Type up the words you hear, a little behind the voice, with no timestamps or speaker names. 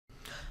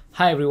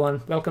Hi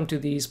everyone, welcome to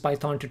these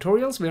Python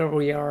tutorials where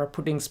we are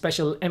putting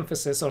special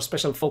emphasis or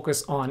special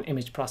focus on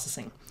image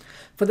processing.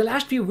 For the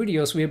last few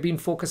videos, we have been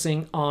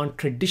focusing on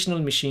traditional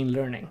machine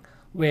learning,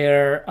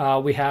 where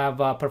we have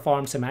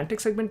performed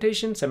semantic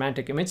segmentation,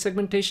 semantic image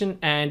segmentation,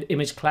 and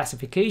image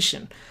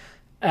classification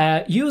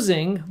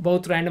using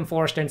both random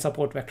forest and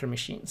support vector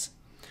machines.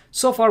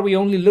 So far, we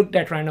only looked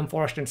at random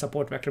forest and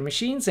support vector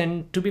machines.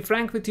 And to be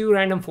frank with you,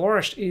 random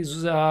forest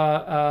is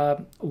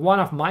one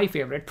of my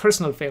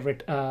personal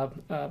favorite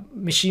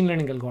machine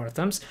learning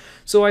algorithms.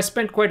 So I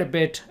spent quite a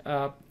bit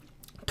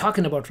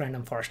talking about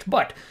random forest.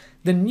 But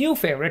the new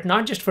favorite,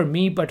 not just for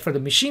me, but for the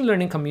machine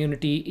learning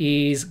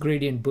community, is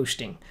gradient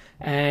boosting.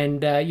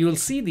 And you'll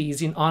see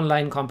these in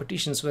online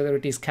competitions, whether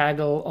it is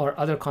Kaggle or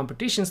other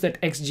competitions, that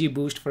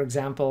XGBoost, for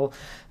example,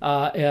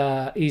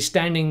 is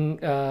standing,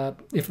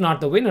 if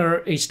not the winner,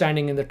 is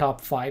standing in the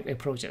top 5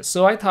 approaches.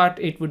 So I thought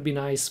it would be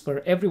nice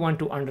for everyone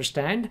to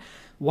understand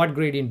what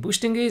gradient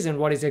boosting is and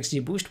what is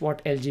XGBoost,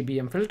 what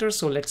LGBM filters.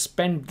 So let's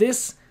spend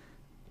this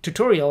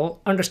tutorial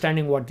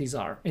understanding what these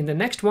are. In the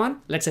next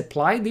one, let's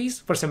apply these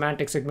for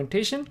semantic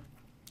segmentation.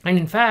 And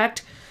in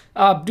fact,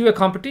 do a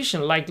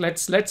competition, like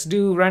let's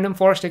do random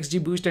forest,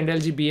 XGBoost, and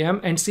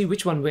LGBM and see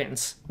which one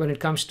wins when it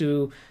comes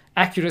to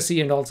accuracy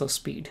and also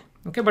speed.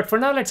 Okay, but for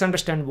now, let's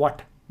understand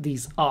what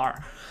these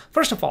are.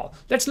 First of all,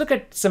 let's look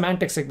at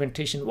semantic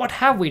segmentation. What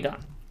have we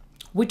done?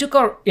 We took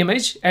our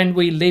image and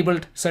we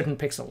labeled certain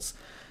pixels.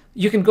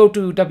 You can go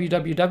to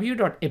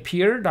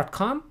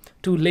www.appear.com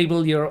to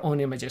label your own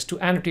images, to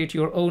annotate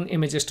your own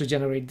images to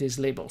generate these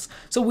labels.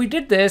 So we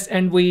did this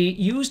and we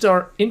used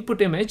our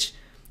input image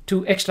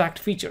to extract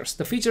features.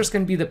 The features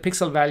can be the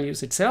pixel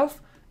values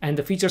itself, and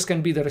the features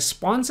can be the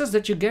responses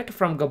that you get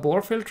from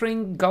Gabor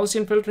filtering,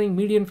 Gaussian filtering,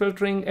 median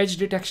filtering, edge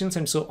detections,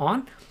 and so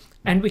on.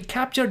 And we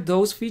captured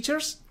those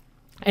features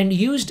and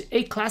used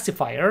a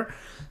classifier,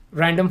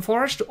 random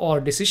forest or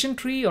decision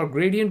tree or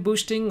gradient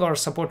boosting or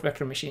support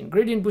vector machine.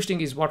 Gradient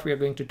boosting is what we are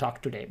going to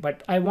talk today,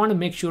 but I want to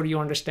make sure you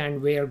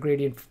understand where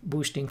gradient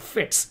boosting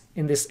fits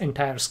in this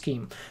entire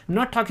scheme. I'm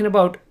not talking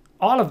about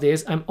all of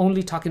this, I'm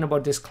only talking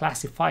about this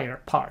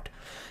classifier part.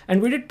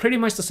 And we did pretty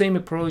much the same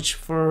approach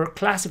for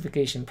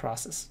classification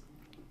process.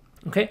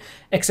 Okay,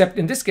 except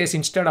in this case,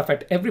 instead of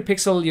at every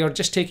pixel, you're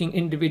just taking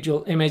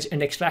individual image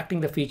and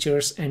extracting the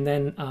features and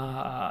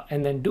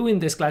then doing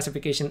this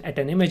classification at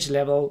an image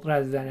level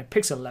rather than a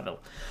pixel level.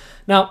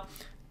 Now,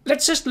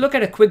 let's just look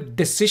at a quick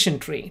decision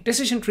tree.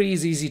 Decision tree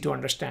is easy to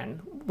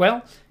understand.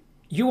 Well,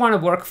 you want to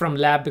work from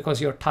lab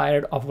because you're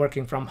tired of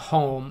working from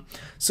home.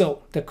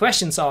 So the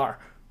questions are,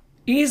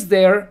 is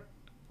there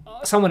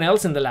someone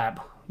else in the lab?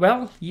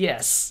 Well,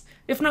 yes.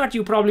 If not,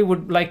 you probably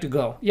would like to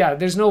go. Yeah,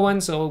 there's no one,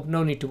 so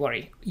no need to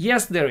worry.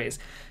 Yes, there is.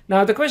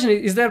 Now the question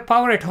is there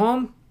power at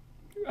home?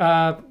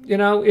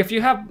 If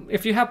you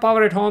have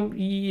power at home,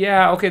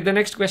 yeah, okay. The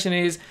next question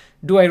is,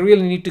 do I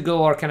really need to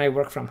go or can I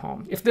work from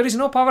home? If there is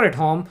no power at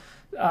home,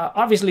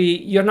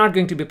 obviously you're not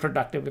going to be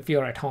productive if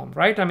you're at home,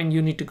 right? I mean,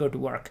 you need to go to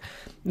work.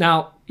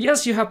 Now,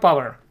 yes, you have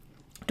power.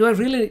 Do I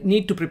really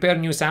need to prepare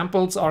new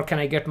samples or can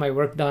I get my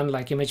work done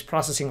like image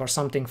processing or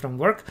something from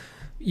work?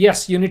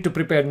 Yes, you need to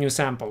prepare new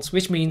samples,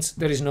 which means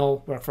there is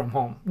no work from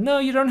home. No,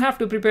 you don't have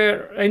to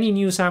prepare any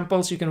new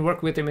samples. You can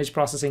work with image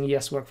processing.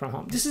 Yes, work from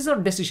home. This is our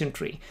decision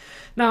tree.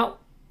 Now,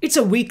 it's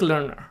a weak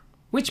learner,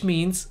 which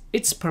means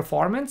its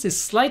performance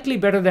is slightly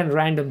better than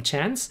random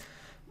chance,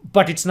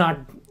 but it's not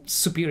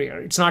superior.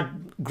 It's not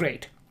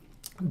great.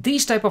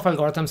 These type of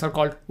algorithms are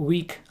called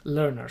weak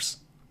learners.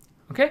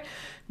 Okay.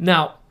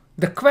 Now,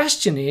 the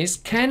question is,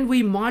 can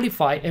we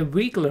modify a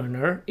weak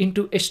learner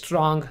into a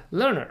strong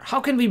learner?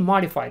 How can we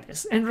modify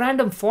this? And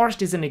random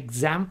forest is an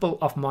example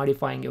of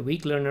modifying a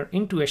weak learner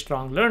into a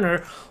strong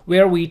learner,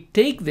 where we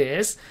take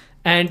this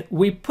and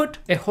we put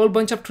a whole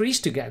bunch of trees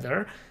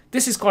together.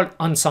 This is called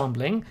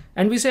ensembling.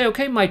 And we say,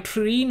 okay, my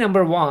tree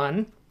number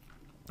one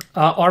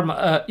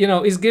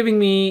is giving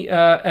me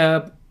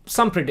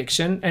some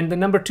prediction, and the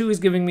number 2 is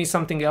giving me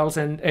something else,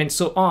 and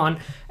so on.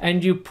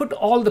 And you put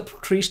all the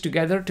trees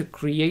together to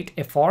create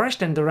a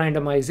forest, and the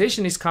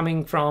randomization is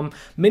coming from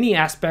many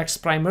aspects,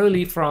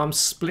 primarily from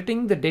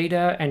splitting the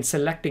data and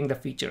selecting the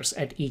features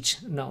at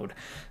each node.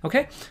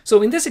 Okay,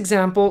 so in this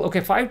example,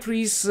 okay, 5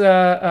 trees,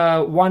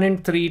 1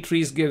 and 3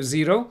 trees give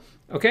 0.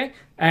 Okay,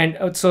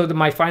 and so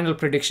my final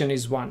prediction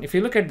is 1. If you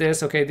look at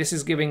this, okay, this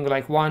is giving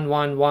like 1,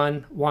 1,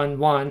 1, 1,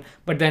 1,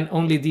 but then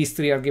only these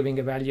 3 are giving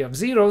a value of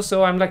 0.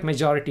 So I'm like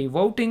majority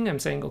voting. I'm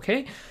saying,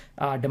 okay,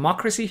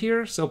 democracy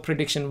here. So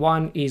prediction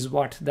 1 is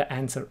what the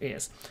answer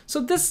is. So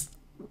this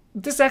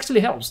actually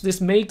helps. This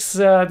makes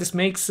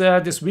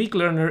this weak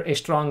learner a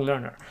strong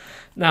learner.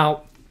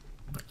 Now,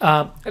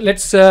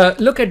 let's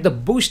look at the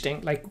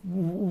boosting. Like,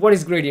 what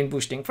is gradient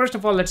boosting? First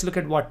of all, let's look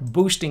at what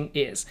boosting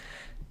is.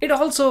 It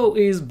also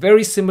is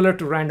very similar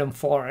to random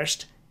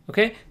forest.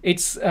 Okay,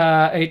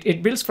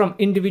 it builds from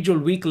individual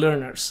weak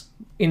learners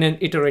in an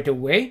iterative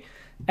way,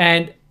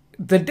 and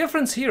the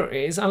difference here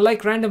is,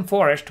 unlike random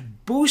forest,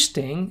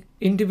 boosting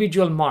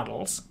individual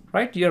models,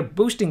 right? You're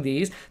boosting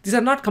these. These are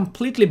not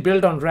completely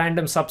built on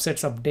random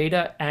subsets of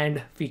data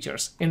and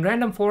features. In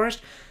random forest,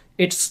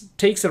 it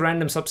takes a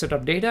random subset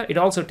of data. It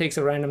also takes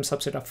a random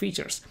subset of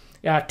features.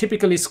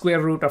 Typically square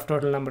root of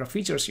total number of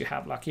features you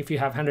have. Like if you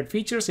have 100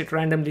 features, it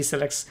randomly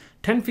selects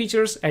 10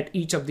 features at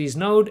each of these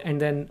nodes and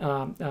then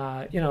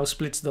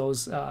splits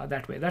those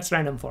that way. That's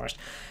random forest.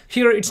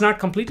 Here, it's not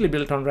completely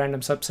built on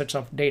random subsets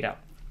of data.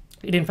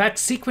 It in fact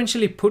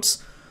sequentially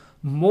puts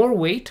more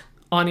weight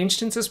on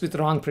instances with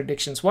wrong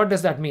predictions. What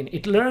does that mean?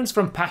 It learns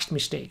from past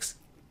mistakes.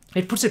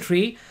 It puts a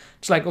tree.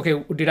 It's like,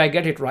 okay, did I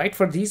get it right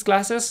for these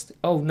classes?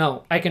 Oh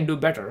no, I can do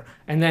better.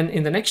 And then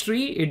in the next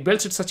tree, it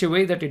builds it such a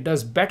way that it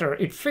does better.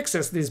 It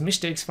fixes these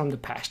mistakes from the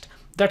past.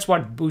 That's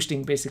what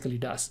boosting basically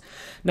does.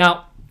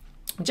 Now,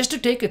 just to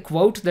take a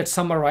quote that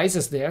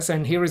summarizes this,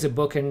 and here is a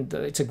book, and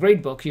it's a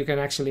great book. You can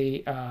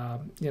actually, I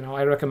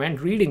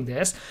recommend reading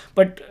this,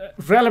 but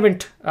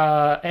relevant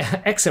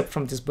excerpt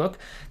from this book.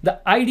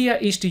 The idea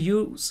is to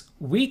use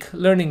weak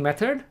learning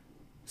method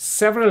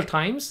several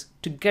times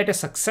to get a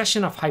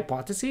succession of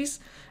hypotheses,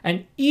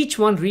 and each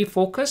one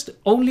refocused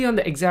only on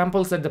the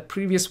examples that the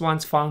previous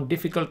ones found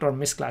difficult or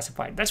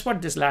misclassified. That's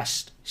what this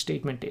last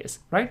statement is,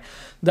 right?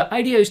 The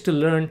idea is to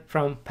learn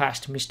from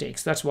past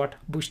mistakes. That's what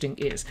boosting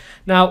is.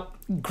 Now,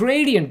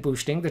 gradient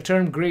boosting, the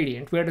term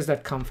gradient, where does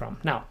that come from?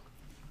 Now,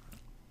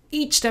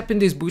 each step in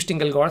these boosting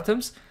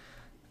algorithms,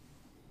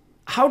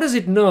 how does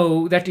it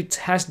know that it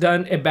has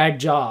done a bad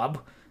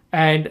job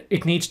and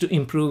it needs to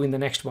improve in the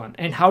next one?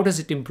 And how does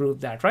it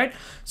improve that, right?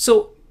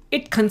 So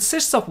it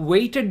consists of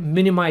weighted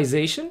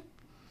minimization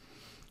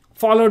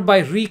followed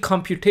by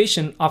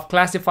recomputation of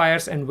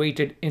classifiers and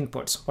weighted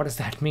inputs. What does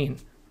that mean,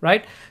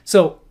 right?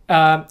 So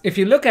if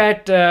you look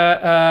at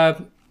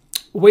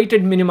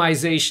weighted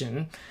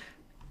minimization,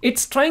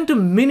 it's trying to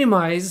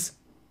minimize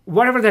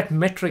whatever that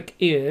metric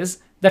is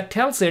that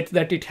tells it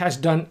that it has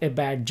done a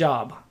bad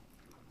job,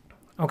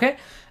 okay?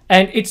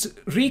 And it's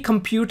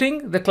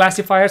recomputing the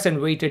classifiers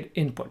and weighted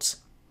inputs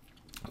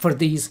for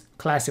these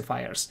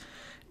classifiers.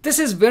 This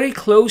is very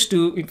close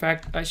to, in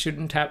fact,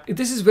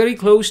 this is very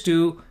close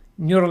to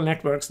neural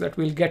networks that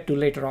we'll get to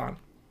later on.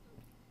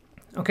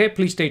 Okay,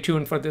 please stay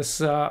tuned for this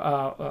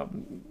so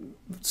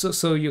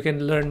you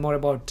can learn more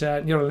about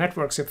neural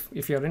networks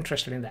if you're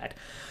interested in that.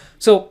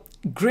 So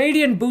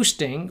gradient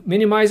boosting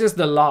minimizes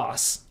the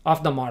loss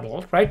of the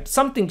model, right?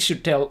 Something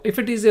should tell, if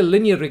it is a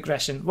linear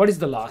regression, what is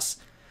the loss?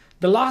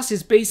 The loss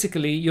is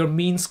basically your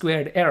mean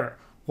squared error.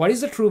 What is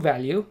the true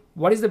value?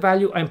 What is the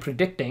value I'm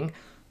predicting?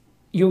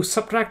 You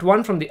subtract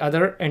one from the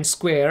other and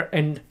square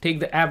and take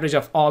the average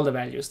of all the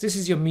values. This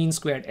is your mean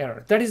squared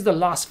error. That is the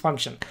loss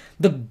function.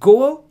 The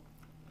goal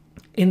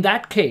in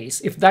that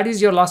case, if that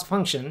is your loss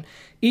function,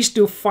 is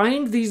to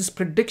find these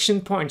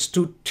prediction points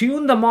to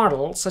tune the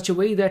model such a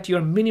way that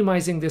you're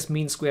minimizing this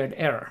mean squared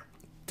error,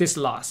 this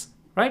loss,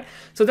 right?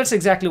 So that's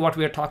exactly what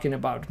we are talking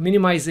about.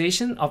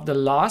 Minimization of the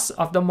loss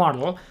of the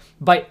model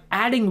by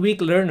adding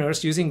weak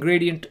learners using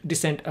gradient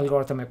descent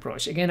algorithm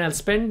approach. Again, I'll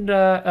spend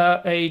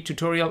a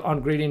tutorial on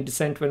gradient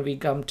descent when we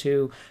come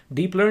to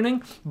deep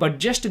learning, but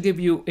just to give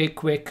you a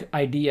quick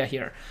idea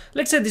here.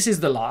 Let's say this is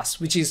the loss,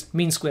 which is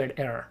mean squared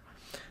error.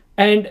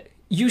 And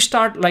you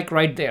start like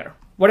right there,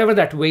 whatever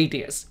that weight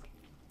is.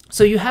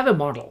 So you have a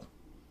model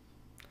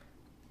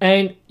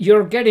and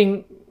you're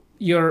getting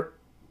your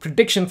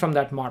prediction from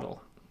that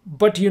model,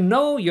 but you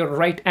know your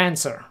right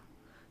answer.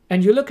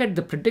 And you look at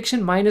the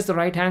prediction minus the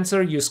right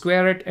answer, you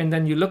square it, and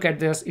then you look at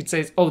this, it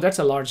says, oh, that's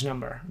a large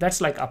number.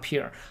 That's like up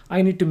here.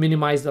 I need to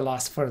minimize the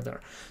loss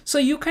further. So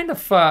you kind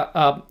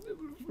of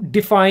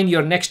define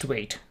your next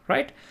weight,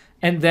 right?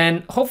 And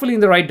then hopefully in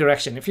the right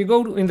direction. If you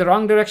go in the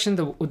wrong direction,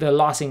 the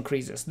loss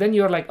increases. Then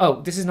you're like,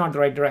 oh, this is not the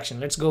right direction.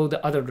 Let's go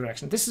the other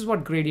direction. This is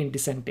what gradient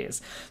descent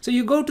is. So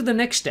you go to the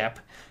next step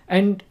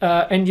and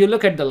you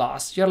look at the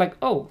loss. You're like,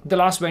 oh, the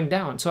loss went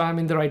down. So I'm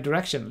in the right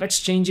direction. Let's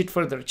change it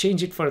further,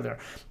 change it further.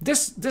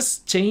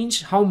 This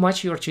change, how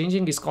much you're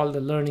changing, is called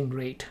the learning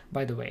rate,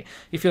 by the way.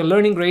 If your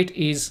learning rate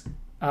is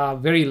a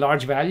very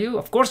large value,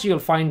 of course you'll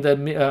find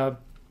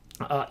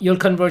you'll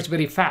converge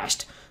very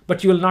fast,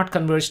 but you will not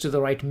converge to the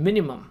right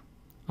minimum.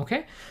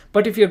 Okay,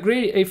 but if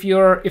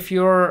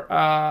your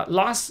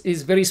loss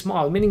is very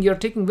small, meaning you're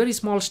taking very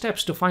small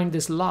steps to find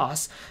this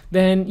loss,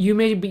 then you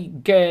may be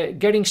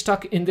getting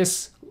stuck in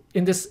this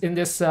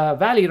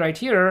valley right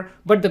here,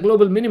 but the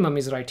global minimum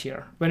is right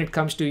here when it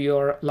comes to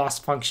your loss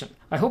function.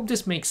 I hope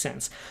this makes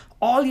sense.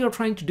 All you're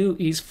trying to do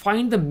is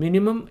find the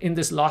minimum in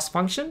this loss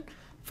function.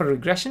 For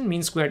regression,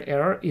 mean squared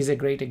error is a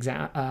great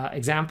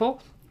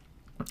example,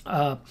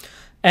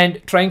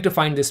 and trying to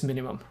find this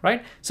minimum,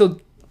 right? So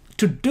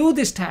to do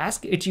this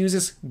task, it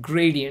uses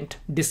gradient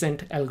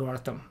descent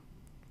algorithm.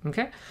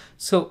 Okay,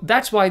 so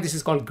that's why this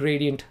is called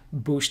gradient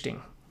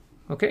boosting.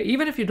 Okay,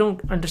 even if you don't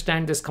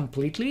understand this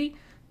completely,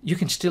 you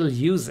can still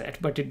use it,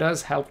 but it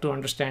does help to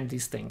understand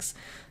these things.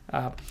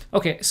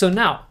 Okay, so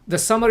now the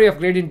summary of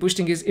gradient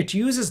boosting is it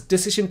uses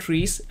decision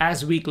trees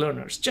as weak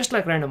learners, just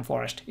like random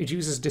forest. It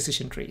uses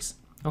decision trees.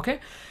 Okay,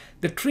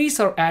 the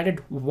trees are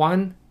added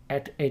one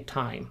at a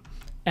time,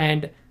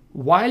 and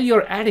while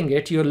you're adding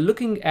it, you're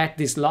looking at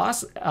this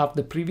loss of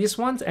the previous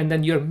ones, and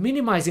then you're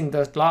minimizing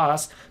that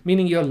loss,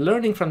 meaning you're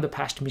learning from the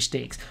past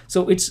mistakes.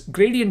 So it's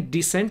gradient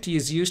descent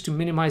is used to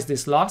minimize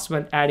this loss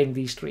when adding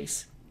these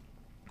trees.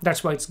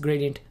 That's why it's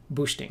gradient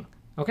boosting.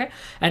 Okay,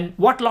 and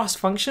what loss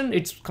function?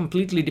 It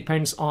completely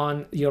depends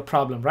on your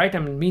problem, right? I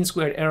mean, mean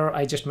squared error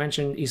I just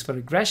mentioned is for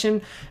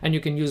regression, and you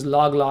can use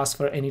log loss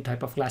for any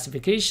type of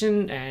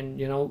classification,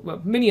 and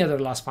many other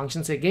loss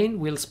functions. Again,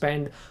 we'll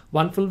spend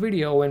one full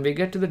video when we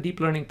get to the deep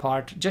learning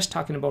part just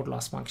talking about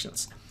loss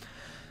functions.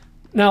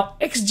 Now,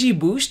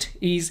 XGBoost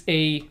is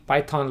a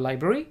Python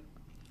library,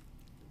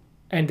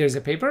 and there's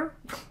a paper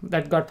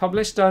that got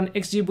published on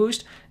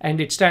XGBoost, and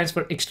it stands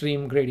for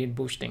Extreme Gradient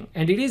Boosting.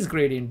 And it is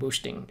gradient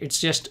boosting. It's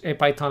just a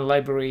Python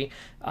library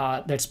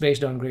that's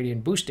based on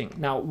gradient boosting.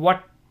 Now,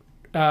 what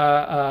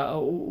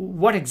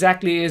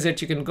exactly is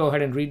it? You can go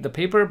ahead and read the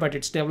paper, but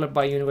it's developed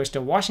by University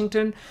of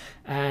Washington,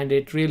 and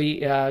it really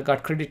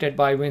got credited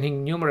by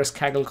winning numerous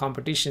Kaggle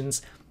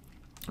competitions.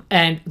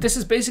 And this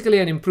is basically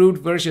an improved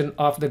version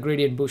of the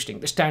gradient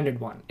boosting, the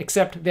standard one,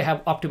 except they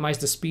have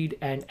optimized the speed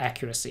and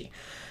accuracy.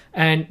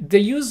 And they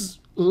use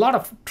a lot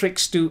of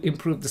tricks to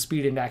improve the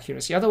speed and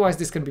accuracy. Otherwise,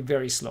 this can be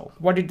very slow.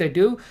 What did they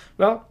do?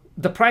 Well,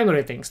 the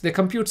primary things. They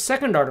compute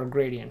second order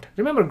gradient.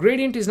 Remember,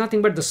 gradient is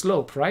nothing but the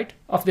slope, right,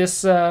 of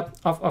this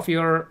of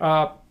your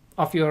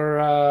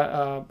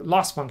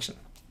loss function,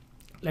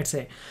 let's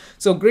say.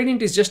 So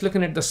gradient is just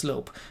looking at the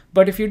slope.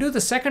 But if you do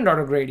the second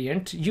order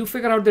gradient, you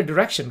figure out the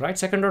direction, right?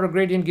 Second order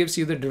gradient gives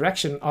you the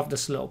direction of the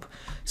slope.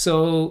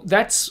 So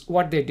that's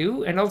what they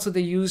do. And also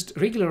they used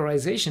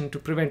regularization to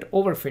prevent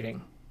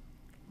overfitting.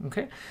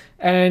 Okay,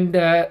 and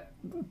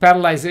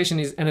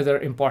parallelization is another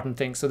important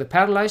thing. So they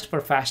parallelized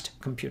for fast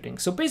computing.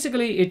 So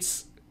basically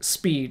it's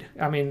speed.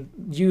 I mean,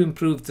 you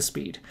improve the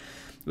speed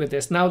with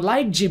this. Now,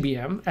 light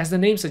GBM, as the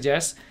name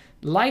suggests,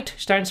 light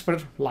stands for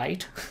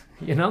light,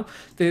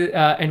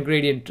 and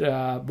gradient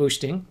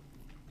boosting.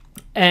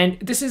 And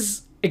this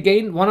is,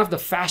 again, one of the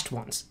fast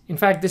ones. In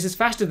fact, this is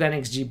faster than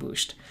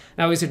XGBoost.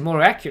 Now, is it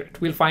more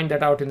accurate? We'll find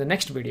that out in the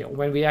next video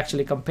when we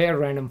actually compare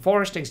random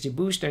forest,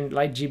 XGBoost, and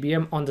light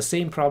GBM on the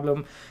same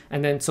problem.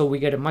 And then so we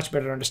get a much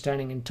better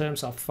understanding in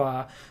terms of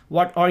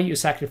what are you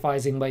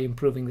sacrificing by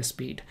improving the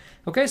speed.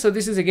 Okay, so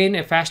this is again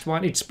a fast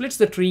one. It splits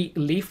the tree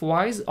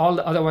leaf-wise. All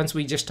the other ones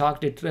we just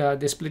talked,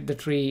 they split the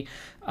tree,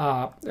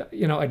 at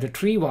the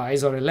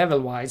tree-wise or a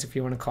level-wise, if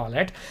you want to call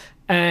it.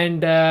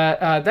 And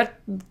that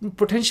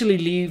potentially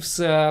leaves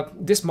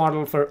this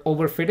model for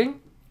overfitting.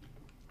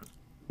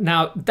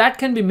 Now, that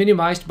can be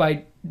minimized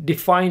by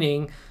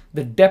defining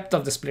the depth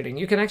of the splitting.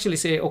 You can actually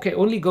say, okay,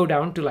 only go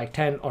down to like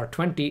 10 or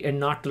 20 and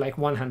not to like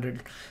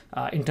 100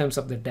 in terms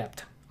of the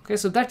depth. Okay,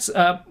 so that's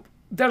there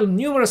are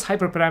numerous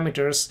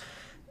hyperparameters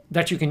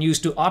that you can use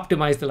to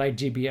optimize the light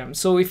GBM.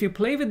 So if you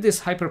play with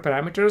these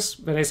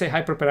hyperparameters, when I say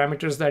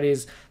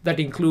hyperparameters, that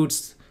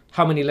includes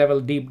how many level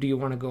deep do you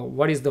want to go?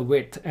 What is the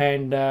width?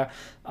 And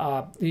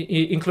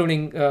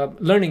including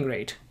learning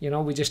rate,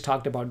 we just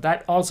talked about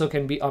that also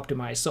can be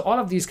optimized. So all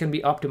of these can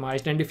be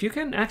optimized. And if you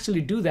can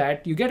actually do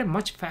that, you get a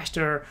much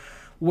faster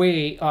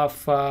way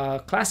of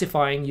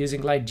classifying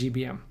using light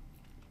GBM.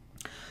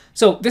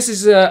 So this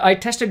is, I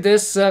tested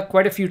this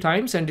quite a few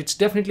times, and it's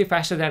definitely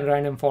faster than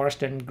random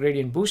forest and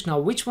gradient boost. Now,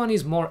 which one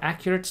is more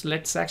accurate? So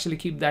let's actually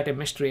keep that a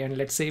mystery, and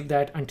let's save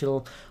that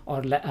until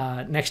our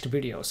next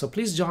video. So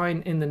please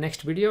join in the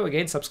next video.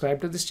 Again,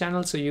 subscribe to this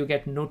channel so you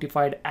get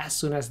notified as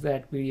soon as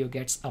that video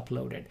gets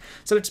uploaded.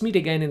 So let's meet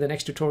again in the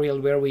next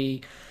tutorial where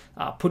we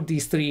put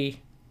these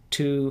three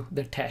to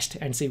the test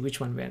and see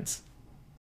which one wins.